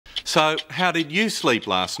So, how did you sleep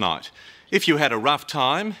last night? If you had a rough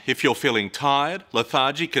time, if you're feeling tired,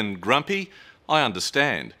 lethargic and grumpy, I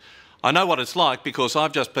understand. I know what it's like because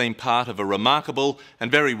I've just been part of a remarkable and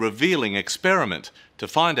very revealing experiment to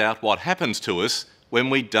find out what happens to us when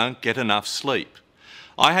we don't get enough sleep.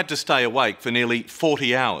 I had to stay awake for nearly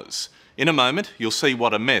 40 hours. In a moment, you'll see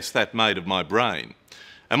what a mess that made of my brain.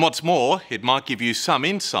 And what's more, it might give you some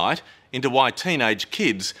insight into why teenage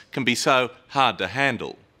kids can be so hard to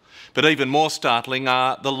handle. But even more startling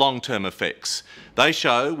are the long-term effects. They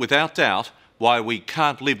show, without doubt, why we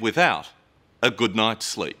can't live without a good night's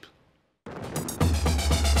sleep.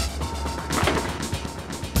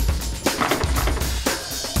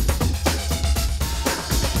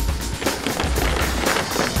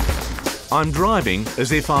 I'm driving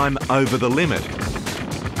as if I'm over the limit,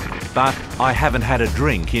 but I haven't had a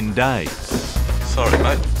drink in days. Sorry,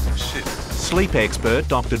 mate. Shit. Sleep expert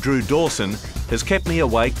Dr. Drew Dawson has kept me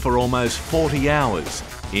awake for almost 40 hours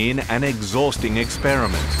in an exhausting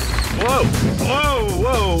experiment. Whoa, whoa,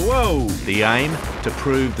 whoa, whoa! The aim to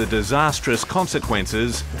prove the disastrous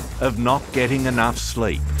consequences of not getting enough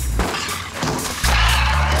sleep.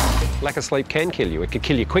 Lack of sleep can kill you. It could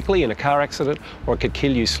kill you quickly in a car accident, or it could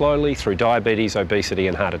kill you slowly through diabetes, obesity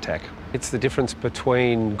and heart attack. It's the difference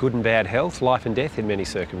between good and bad health, life and death in many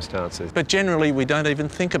circumstances. But generally we don't even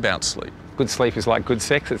think about sleep. Good sleep is like good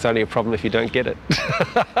sex, it's only a problem if you don't get it.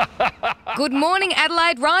 Good morning,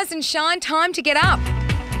 Adelaide. Rise and shine, time to get up.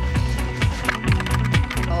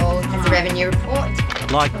 Oh, there's a revenue report.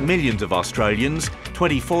 Like millions of Australians,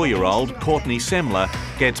 24-year-old Courtney Semler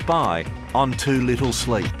gets by on too little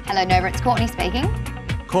sleep. Hello, Nova, it's Courtney speaking.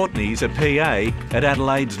 Courtney's a PA at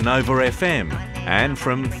Adelaide's Nova FM, and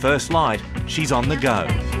from first light, she's on the go.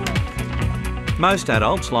 Most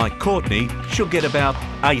adults, like Courtney, should get about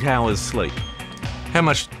 8 hours sleep. How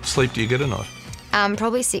much sleep do you get a night?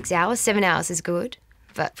 Probably 6 hours. 7 hours is good,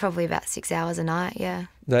 but probably about 6 hours a night, yeah.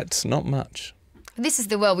 That's not much. This is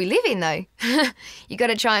the world we live in, though. You got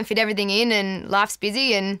to try and fit everything in, and life's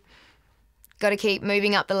busy, and got to keep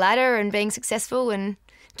moving up the ladder and being successful and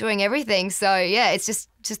doing everything. So, yeah, it's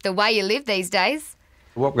just the way you live these days.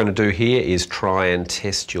 What we're going to do here is try and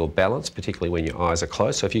test your balance, particularly when your eyes are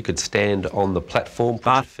closed. So if you could stand on the platform.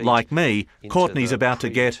 But, like me, Courtney's about to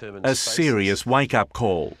get a serious wake-up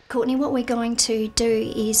call. Courtney, what we're going to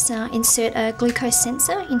do is insert a glucose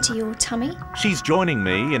sensor into your tummy. She's joining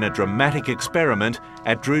me in a dramatic experiment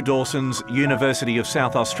at Drew Dawson's University of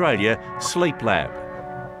South Australia Sleep Lab.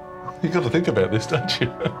 You've got to think about this, don't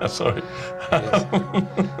you? Sorry.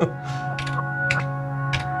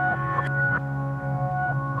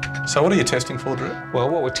 So what are you testing for, Drew? Well,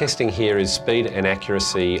 what we're testing here is speed and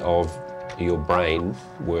accuracy of your brain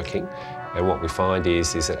working. And what we find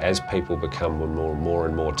is that as people become more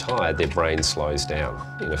and more tired, their brain slows down.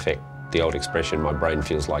 In effect, the old expression, my brain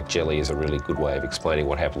feels like jelly, is a really good way of explaining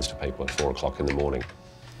what happens to people at 4 o'clock in the morning.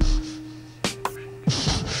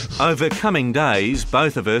 Over coming days,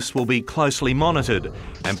 both of us will be closely monitored,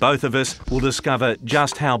 and both of us will discover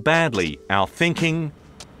just how badly our thinking,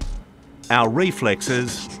 our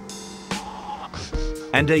reflexes,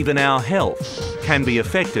 and even our health can be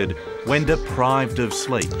affected when deprived of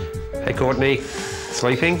sleep. Hey, Courtney,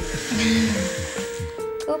 sleeping?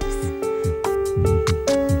 Oops.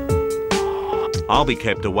 I'll be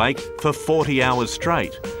kept awake for 40 hours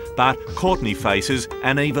straight, but Courtney faces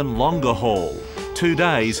an even longer haul. 2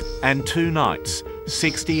 days and 2 nights,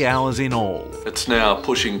 60 hours in all. It's now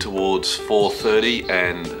pushing towards 4:30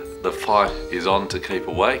 and the fight is on to keep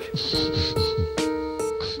awake.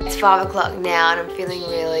 It's 5 o'clock now and I'm feeling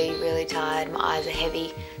really, really tired. My eyes are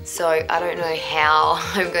heavy, so I don't know how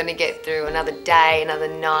I'm going to get through another day, another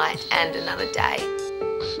night and another day.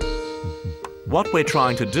 What we're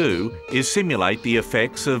trying to do is simulate the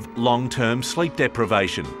effects of long-term sleep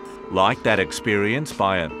deprivation, like that experienced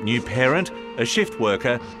by a new parent, a shift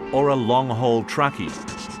worker or a long-haul truckie.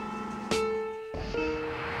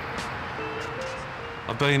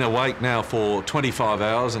 I've been awake now for 25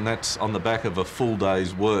 hours and that's on the back of a full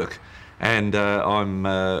day's work. And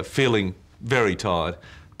I'm feeling very tired,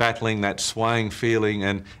 battling that swaying feeling,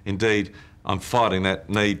 and indeed I'm fighting that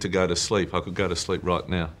need to go to sleep. I could go to sleep right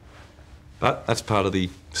now. But that's part of the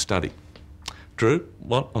study. Drew,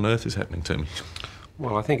 what on earth is happening to me?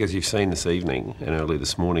 Well, I think as you've seen this evening and early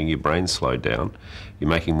this morning, your brain's slowed down, you're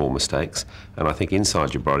making more mistakes, and I think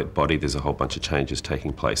inside your body there's a whole bunch of changes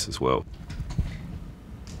taking place as well.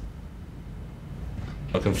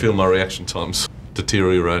 I can feel my reaction times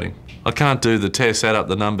deteriorating. I can't do the test, add up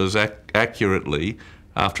the numbers accurately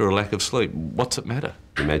after a lack of sleep. What's it matter?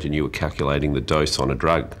 Imagine you were calculating the dose on a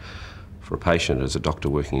drug for a patient as a doctor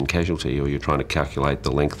working in casualty, or you're trying to calculate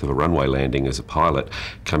the length of a runway landing as a pilot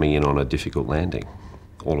coming in on a difficult landing.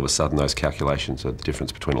 All of a sudden those calculations are the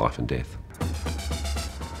difference between life and death.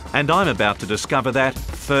 And I'm about to discover that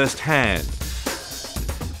firsthand.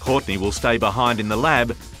 Courtney will stay behind in the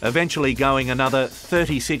lab, eventually going another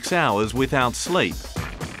 36 hours without sleep.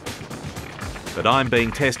 But I'm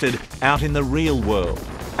being tested out in the real world,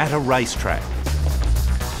 at a racetrack.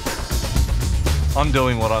 I'm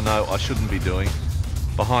doing what I know I shouldn't be doing,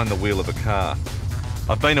 behind the wheel of a car.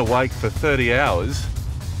 I've been awake for 30 hours,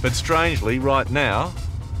 but strangely, right now,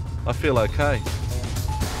 I feel okay.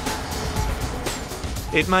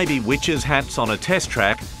 It may be witches' hats on a test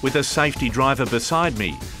track with a safety driver beside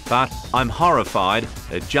me, but I'm horrified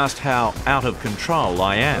at just how out of control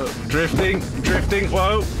I am. Drifting,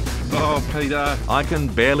 whoa. Oh, Peter. I can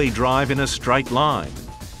barely drive in a straight line.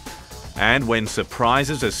 And when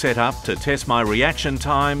surprises are set up to test my reaction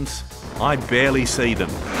times, I barely see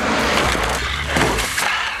them.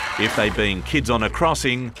 If they've been kids on a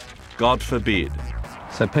crossing, God forbid.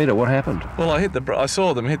 So Peter, what happened? Well, I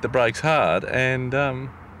saw them hit the brakes hard, and I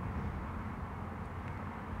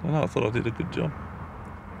thought I did a good job.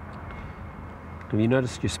 Have you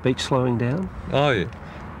noticed your speech slowing down? Oh yeah,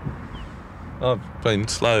 I've been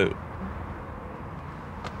slow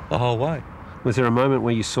the whole way. Was there a moment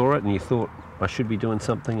where you saw it and you thought, I should be doing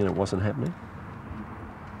something, and it wasn't happening?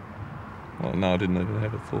 Well, no, I didn't even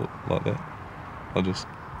have a thought like that.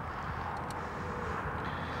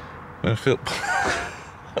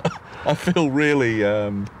 I feel really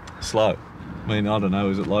slow. I mean, I don't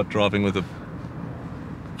know, is it like driving with a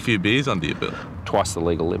few beers under your belt? Twice the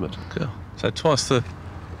legal limit. Cool. So twice the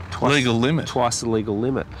legal limit? Twice the legal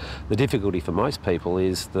limit. The difficulty for most people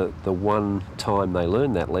is that the one time they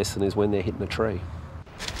learn that lesson is when they're hitting a tree.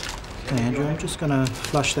 Okay, Andrew, I'm just going to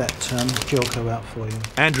flush that Gelco out for you.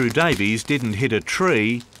 Andrew Davies didn't hit a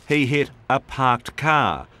tree, he hit a parked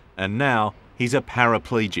car, and now he's a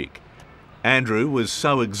paraplegic. Andrew was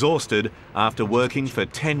so exhausted after working for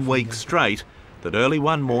 10 weeks straight that early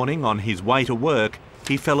one morning on his way to work,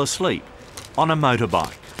 he fell asleep on a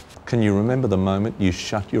motorbike. Can you remember the moment you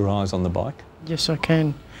shut your eyes on the bike? Yes, I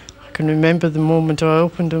can. I can remember the moment I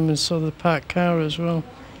opened them and saw the parked car as well.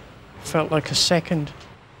 It felt like a second.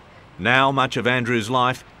 Now much of Andrew's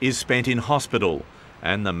life is spent in hospital,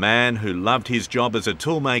 and the man who loved his job as a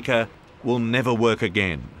toolmaker will never work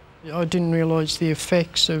again. I didn't realise the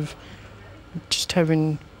effects of just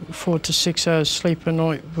having 4 to 6 hours sleep a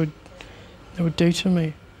night would do to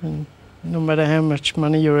me. And no matter how much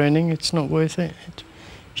money you're earning, it's not worth it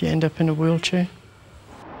if you end up in a wheelchair.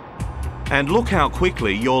 And look how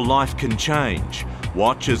quickly your life can change.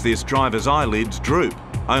 Watch as this driver's eyelids droop,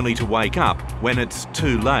 only to wake up when it's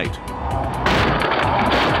too late.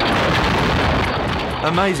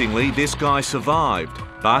 Amazingly, this guy survived,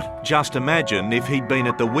 but just imagine if he'd been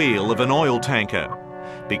at the wheel of an oil tanker.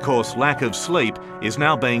 Because lack of sleep is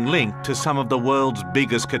now being linked to some of the world's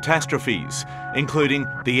biggest catastrophes, including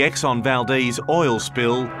the Exxon Valdez oil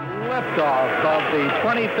spill Liftoff of the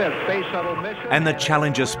 25th Space Shuttle mission and the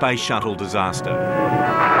Challenger Space Shuttle disaster.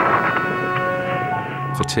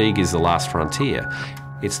 Fatigue is the last frontier.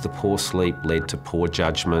 It's the poor sleep led to poor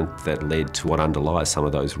judgment that led to what underlies some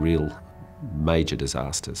of those real major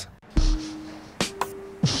disasters.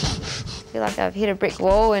 I feel like I've hit a brick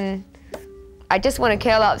wall and I just want to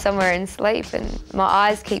curl up somewhere and sleep, and my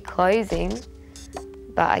eyes keep closing,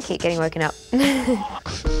 but I keep getting woken up.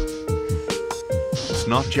 It's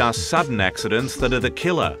not just sudden accidents that are the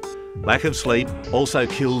killer. Lack of sleep also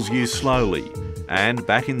kills you slowly. And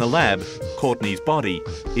back in the lab, Courtney's body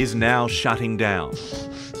is now shutting down.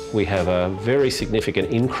 We have a very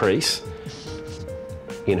significant increase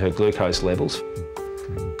in her glucose levels.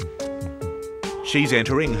 She's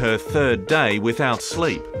entering her 3rd day without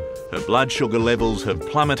sleep. Her blood sugar levels have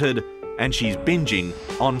plummeted and she's binging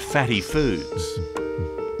on fatty foods.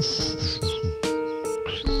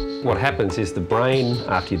 What happens is the brain,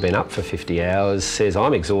 after you've been up for 50 hours, says,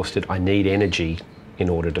 I'm exhausted, I need energy in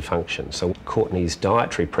order to function. So Courtney's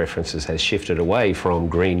dietary preferences has shifted away from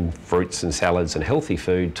green fruits and salads and healthy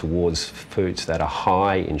food towards foods that are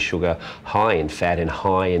high in sugar, high in fat and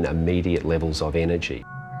high in immediate levels of energy.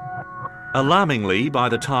 Alarmingly, by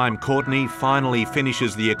the time Courtney finally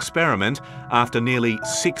finishes the experiment, after nearly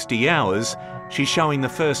 60 hours, she's showing the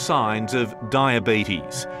first signs of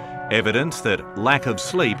diabetes, evidence that lack of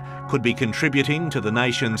sleep could be contributing to the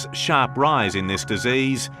nation's sharp rise in this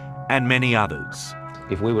disease and many others.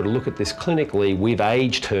 If we were to look at this clinically, we've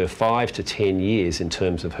aged her 5 to 10 years in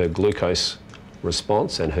terms of her glucose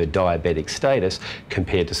response and her diabetic status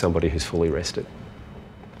compared to somebody who's fully rested.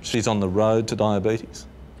 She's on the road to diabetes?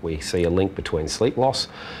 We see a link between sleep loss,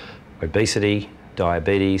 obesity,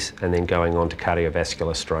 diabetes, and then going on to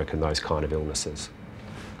cardiovascular, stroke and those kind of illnesses.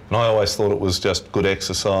 And I always thought it was just good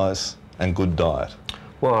exercise and good diet.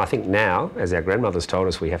 Well, I think now, as our grandmothers told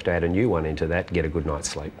us, we have to add a new one into that to get a good night's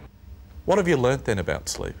sleep. What have you learnt then about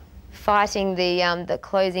sleep? Fighting the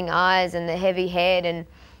closing eyes and the heavy head, and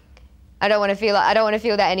I don't want to feel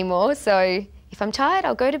that anymore. So if I'm tired,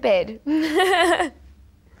 I'll go to bed.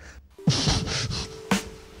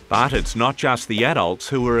 But it's not just the adults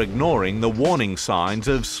who are ignoring the warning signs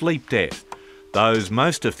of sleep debt. Those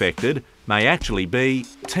most affected may actually be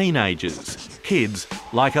teenagers, kids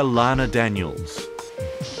like Alana Daniels.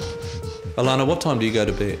 Alana, what time do you go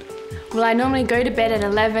to bed? Well, I normally go to bed at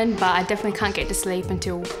 11, but I definitely can't get to sleep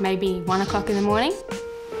until maybe 1 o'clock in the morning.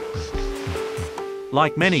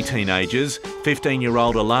 Like many teenagers,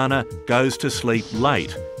 15-year-old Alana goes to sleep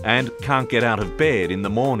late and can't get out of bed in the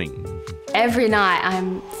morning. Every night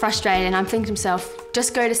I'm frustrated and I'm thinking to myself,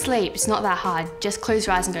 just go to sleep, it's not that hard, just close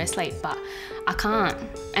your eyes and go to sleep, but I can't.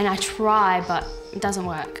 And I try, but it doesn't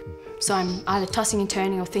work. So I'm either tossing and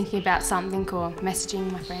turning or thinking about something or messaging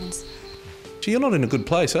my friends. Gee, you're not in a good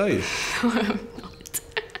place, are you?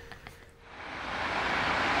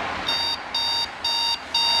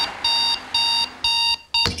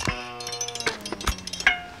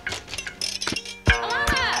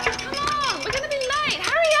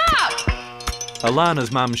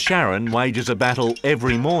 Alana's mum Sharon wages a battle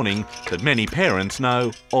every morning that many parents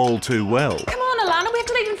know all too well. Come on, Alana, we have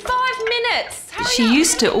to leave in 5 minutes. She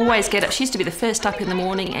used to always get up. She used to be the first up in the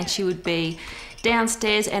morning, and she would be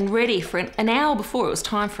downstairs and ready for an hour before it was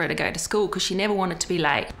time for her to go to school because she never wanted to be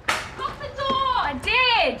late. Lock the door! I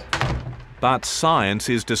did! But science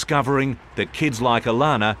is discovering that kids like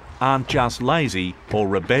Alana aren't just lazy or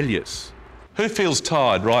rebellious. Who feels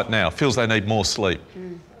tired right now, feels they need more sleep?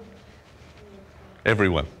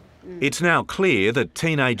 Everyone. It's now clear that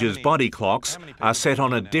teenagers' body clocks are set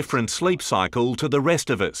on a different sleep cycle to the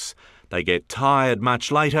rest of us. They get tired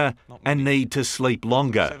much later and need to sleep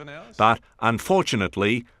longer. But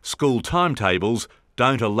unfortunately, school timetables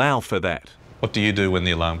don't allow for that. What do you do when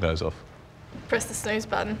the alarm goes off? Press the snooze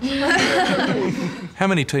button. How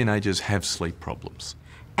many teenagers have sleep problems?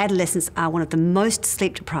 Adolescents are one of the most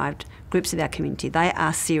sleep-deprived groups of our community. They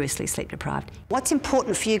are seriously sleep-deprived. What's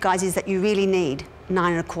important for you guys is that you really need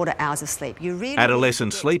 9¼ hours of sleep.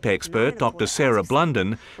 Adolescent sleep expert Dr. Sarah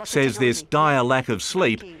Blunden says this dire lack of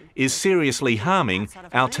sleep is seriously harming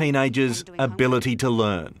our teenagers' ability to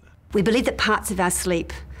learn. We believe that parts of our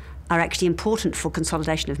sleep are actually important for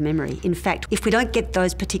consolidation of memory. In fact, if we don't get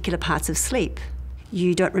those particular parts of sleep,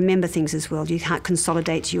 you don't remember things as well. You can't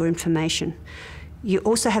consolidate your information. You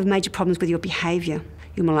also have major problems with your behaviour.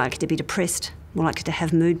 You're more likely to be depressed, more likely to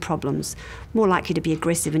have mood problems, more likely to be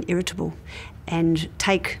aggressive and irritable, and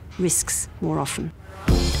take risks more often.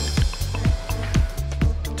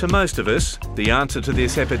 To most of us, the answer to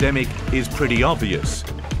this epidemic is pretty obvious.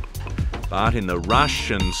 But in the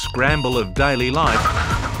rush and scramble of daily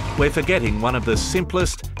life, we're forgetting one of the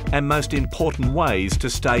simplest and most important ways to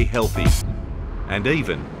stay healthy, and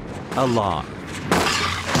even alive.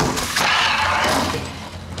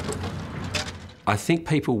 I think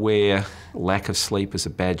people wear lack of sleep as a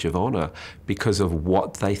badge of honour because of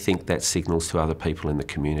what they think that signals to other people in the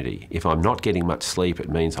community. If I'm not getting much sleep, it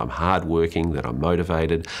means I'm hard-working, that I'm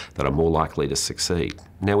motivated, that I'm more likely to succeed.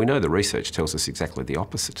 Now, we know the research tells us exactly the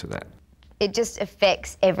opposite to that. It just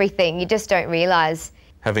affects everything. You just don't realise.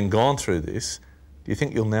 Having gone through this, do you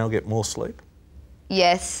think you'll now get more sleep?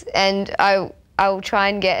 Yes, and I will try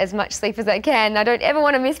and get as much sleep as I can. I don't ever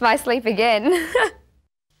want to miss my sleep again.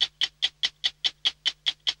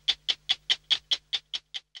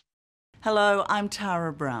 Hello, I'm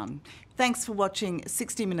Tara Brown. Thanks for watching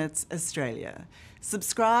 60 Minutes Australia.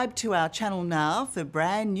 Subscribe to our channel now for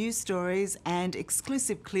brand new stories and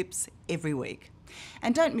exclusive clips every week.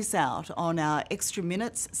 And don't miss out on our extra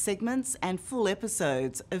minutes, segments and full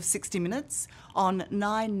episodes of 60 Minutes on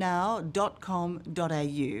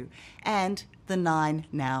 9now.com.au and the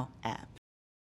 9Now app.